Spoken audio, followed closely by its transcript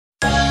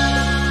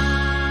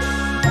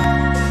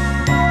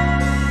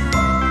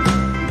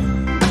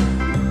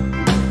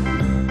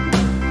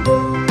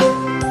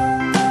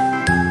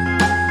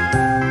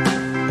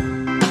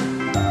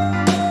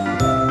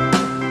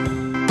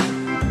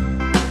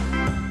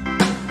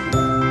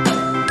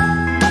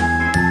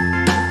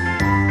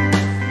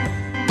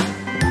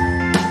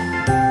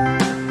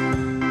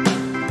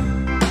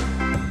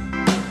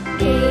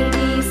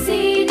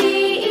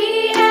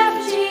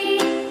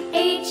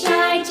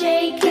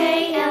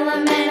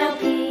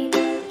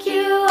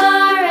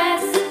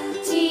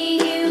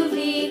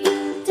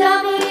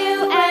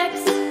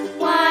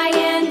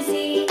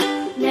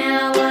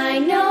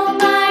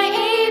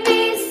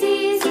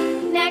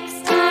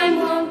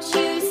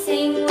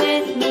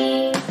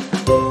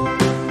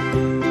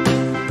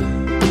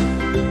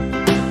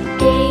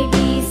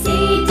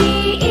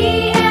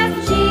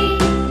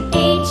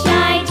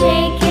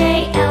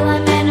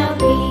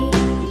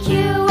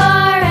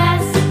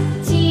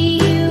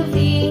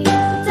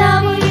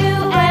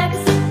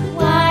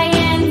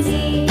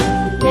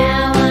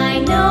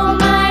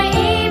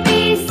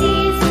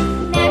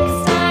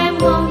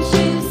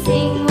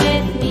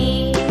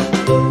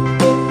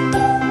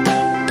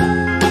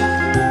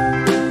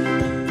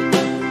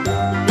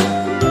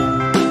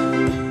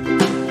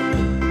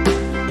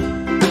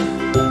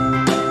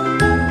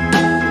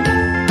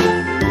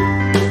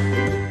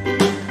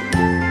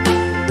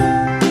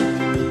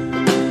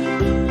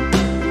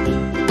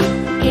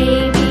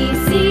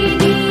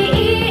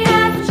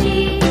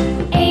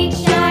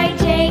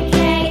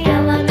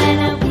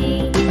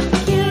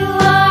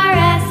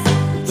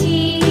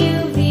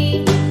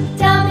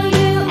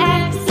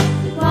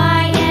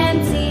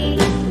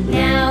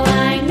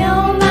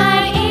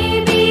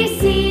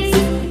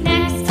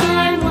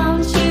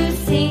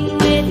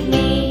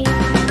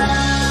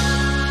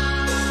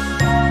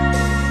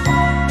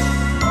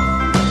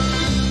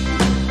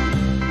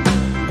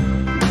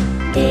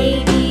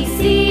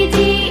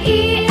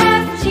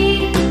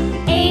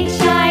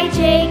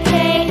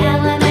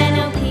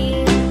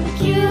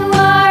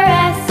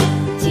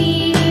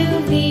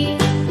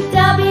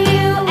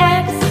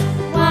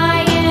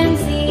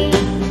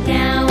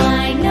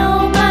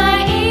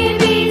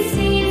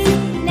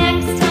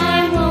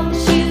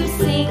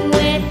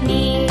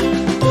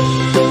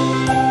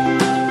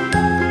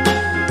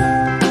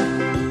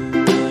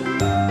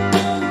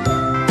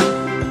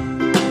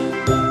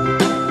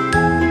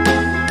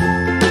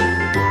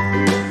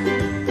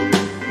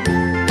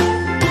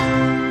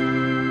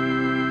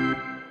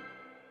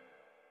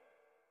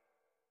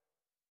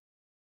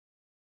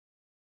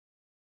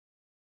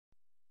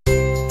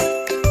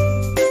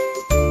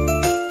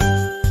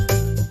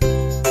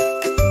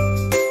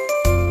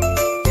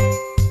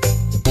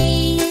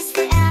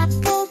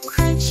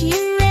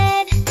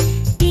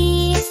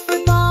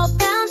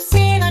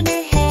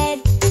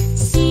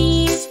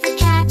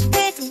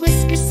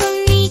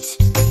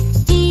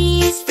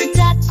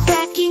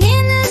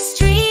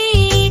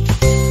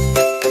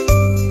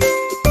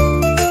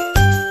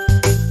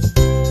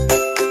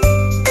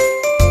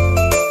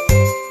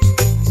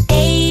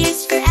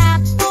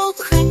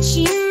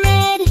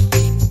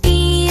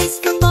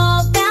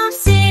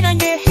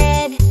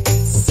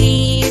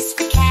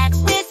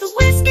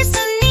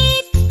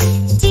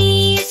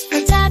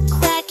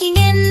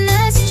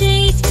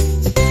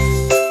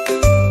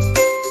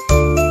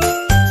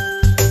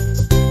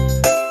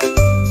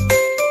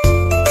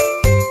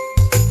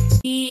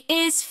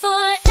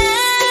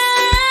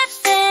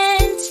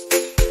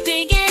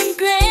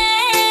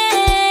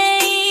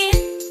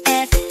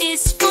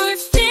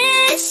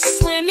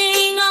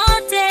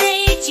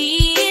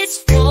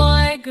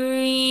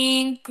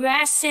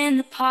grass in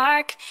the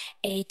park.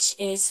 H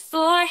is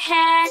for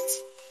hat,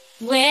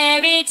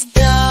 where it's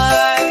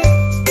dark.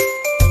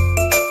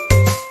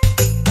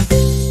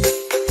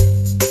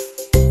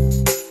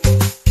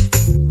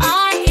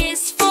 I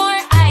is for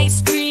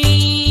ice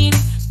cream,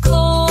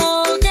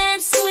 cold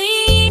and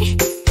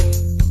sweet.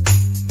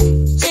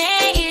 J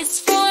is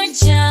for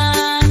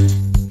jump,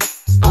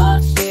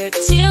 off your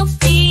 2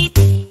 feet.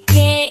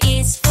 K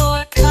is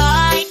for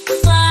kite,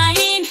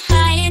 flying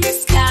high in the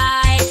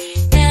sky.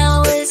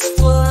 L is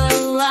for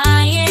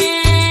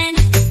lion,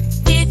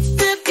 it's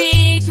the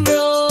big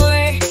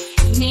roar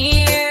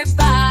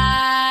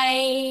nearby.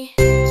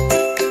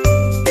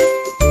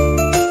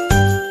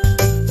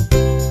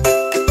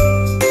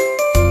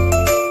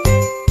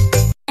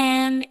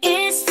 M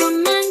is for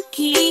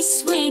monkey,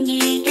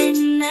 swinging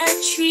in the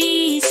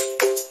trees.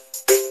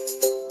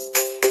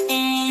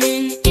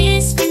 N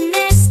is for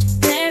nest,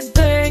 where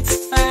birds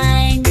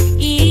find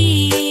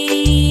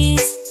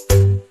ease.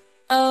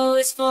 O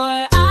is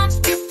for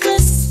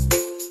octopus,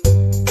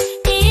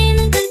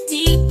 in the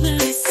deep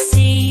blue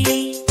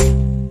sea.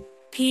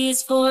 P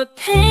is for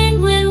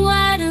penguin,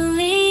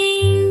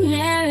 waddling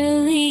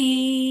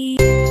merrily.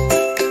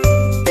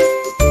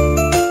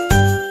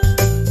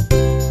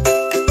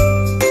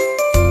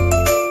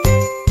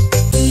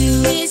 U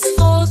is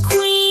for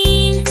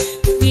queen,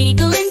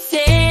 regal and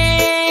fair.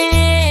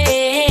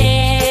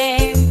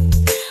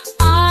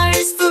 R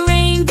is for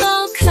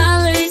rainbow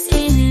colors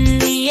in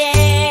the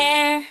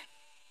air.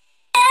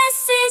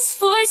 S is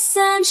for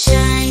sun,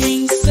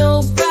 shining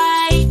so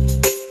bright.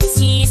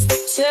 T is for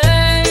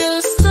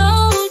turtle,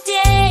 slow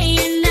day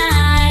and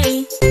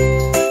night.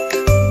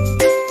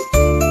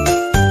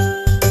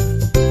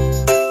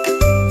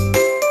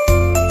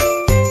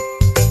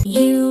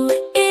 U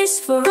is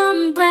for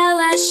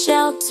umbrella,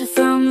 shelter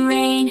from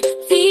rain.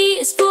 V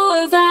is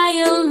for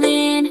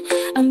violin,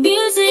 a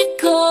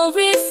musical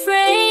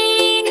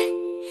refrain.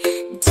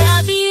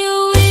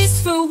 W is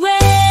for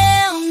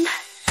whale,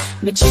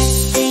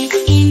 majestic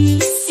in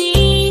the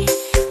sea.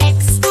 X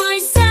for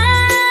xylophone,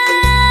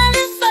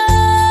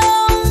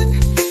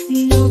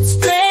 notes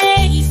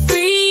play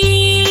free.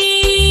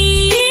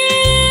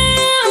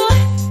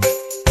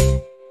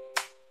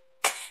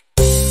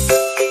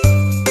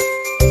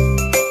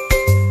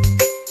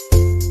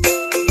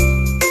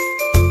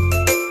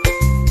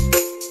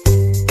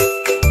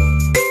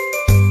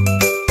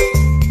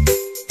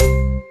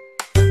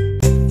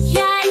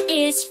 Y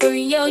is for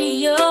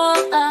yo-yo,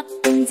 up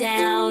and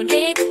down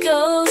it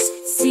goes.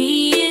 Z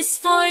is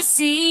for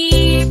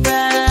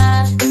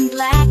zebra, in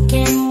black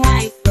and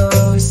white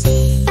rows.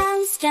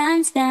 Bounce,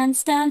 dance,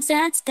 dance, dance,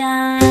 dance,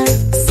 dance.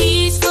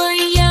 C is for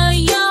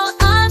yo-yo,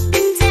 up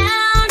and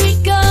down it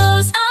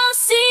goes. Oh,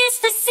 C is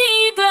for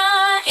zebra,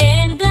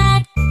 in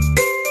black.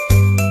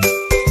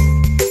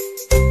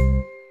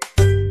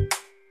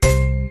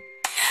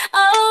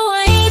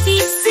 Oh,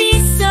 ABC,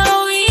 so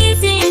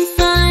easy and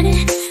fun.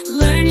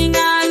 Learning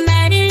our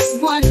letters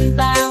one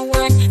by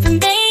one, from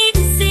A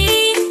to Z.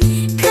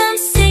 Come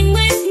sing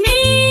with me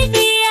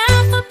the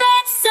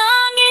alphabet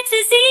song. It's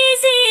as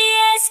easy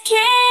as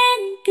can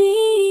be.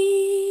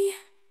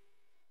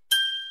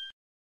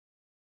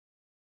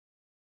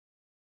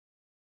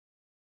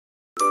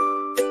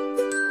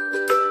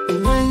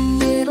 One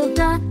little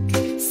duck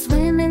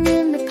swimming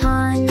in the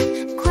pond.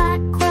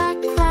 Quack, quack,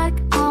 quack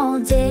all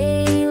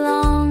day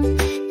long.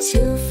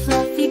 2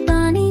 fluffy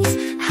bunnies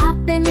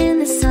hopping in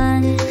the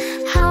sun.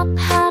 Hop,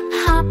 hop,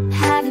 hop,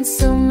 having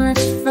so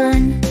much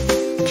fun.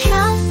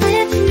 Count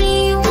with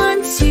me,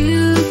 1,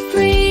 2,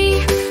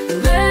 3.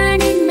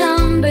 Learning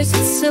numbers,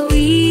 it's so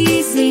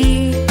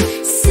easy.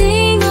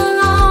 Sing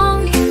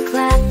along and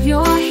clap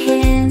your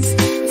hands.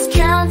 Let's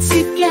count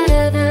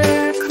together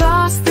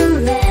across the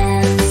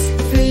lands.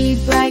 3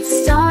 bright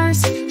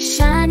stars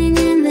shining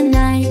in the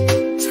night.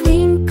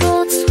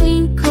 Twinkle,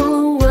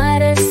 twinkle,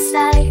 what a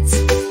sight.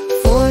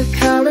 4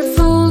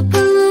 colorful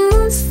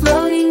balloons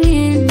floating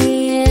in the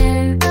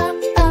air. Up,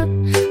 up,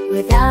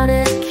 without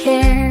a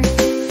care.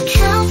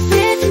 Count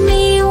with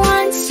me,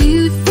 1,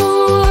 2, 4.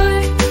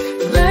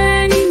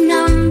 Learning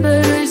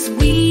numbers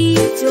we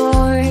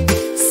adore.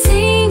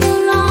 Sing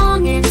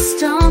along and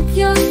stomp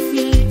your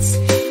feet.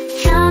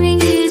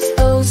 Counting is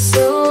oh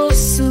so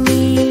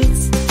sweet.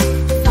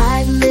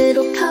 5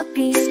 little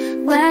puppies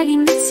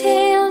wagging their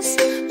tails,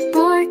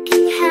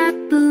 barking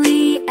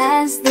happily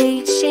as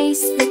they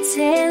chase the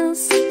tails.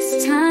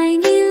 6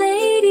 tiny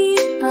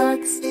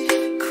ladybugs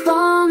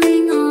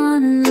crawling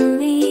on a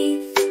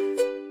leaf,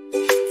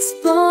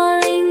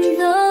 exploring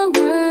the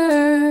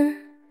world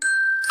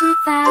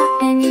without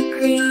any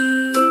grief.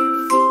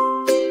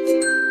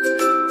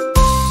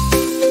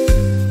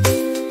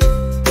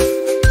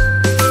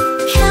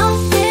 Count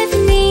with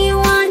me,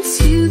 1,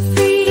 2,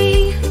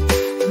 3.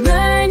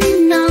 Learning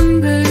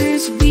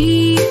numbers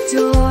we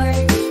adore.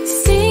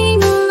 Sing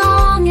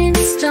along and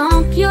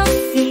stomp your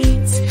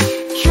feet.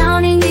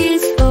 Counting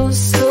is oh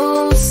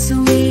so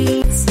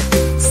sweet.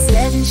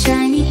 7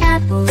 shiny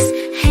apples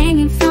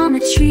hanging from a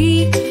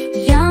tree.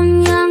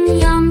 Yum, yum,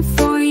 yum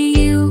for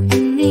you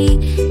and me.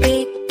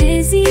 8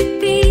 busy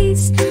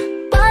bees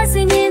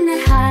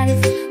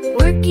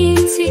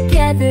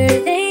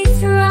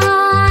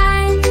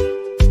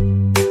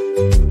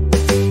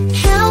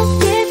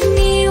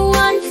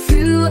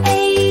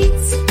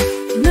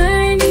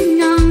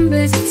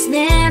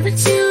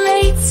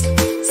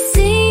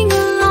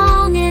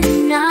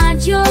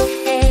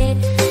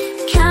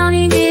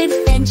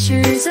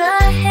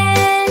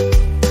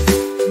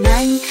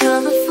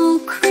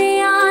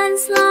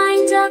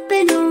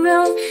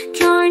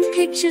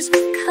pictures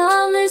with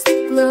colors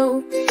that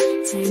glow.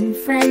 10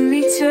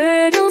 friendly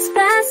turtles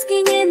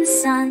basking in the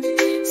sun,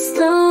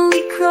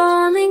 slowly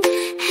crawling,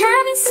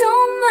 having so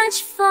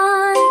much fun.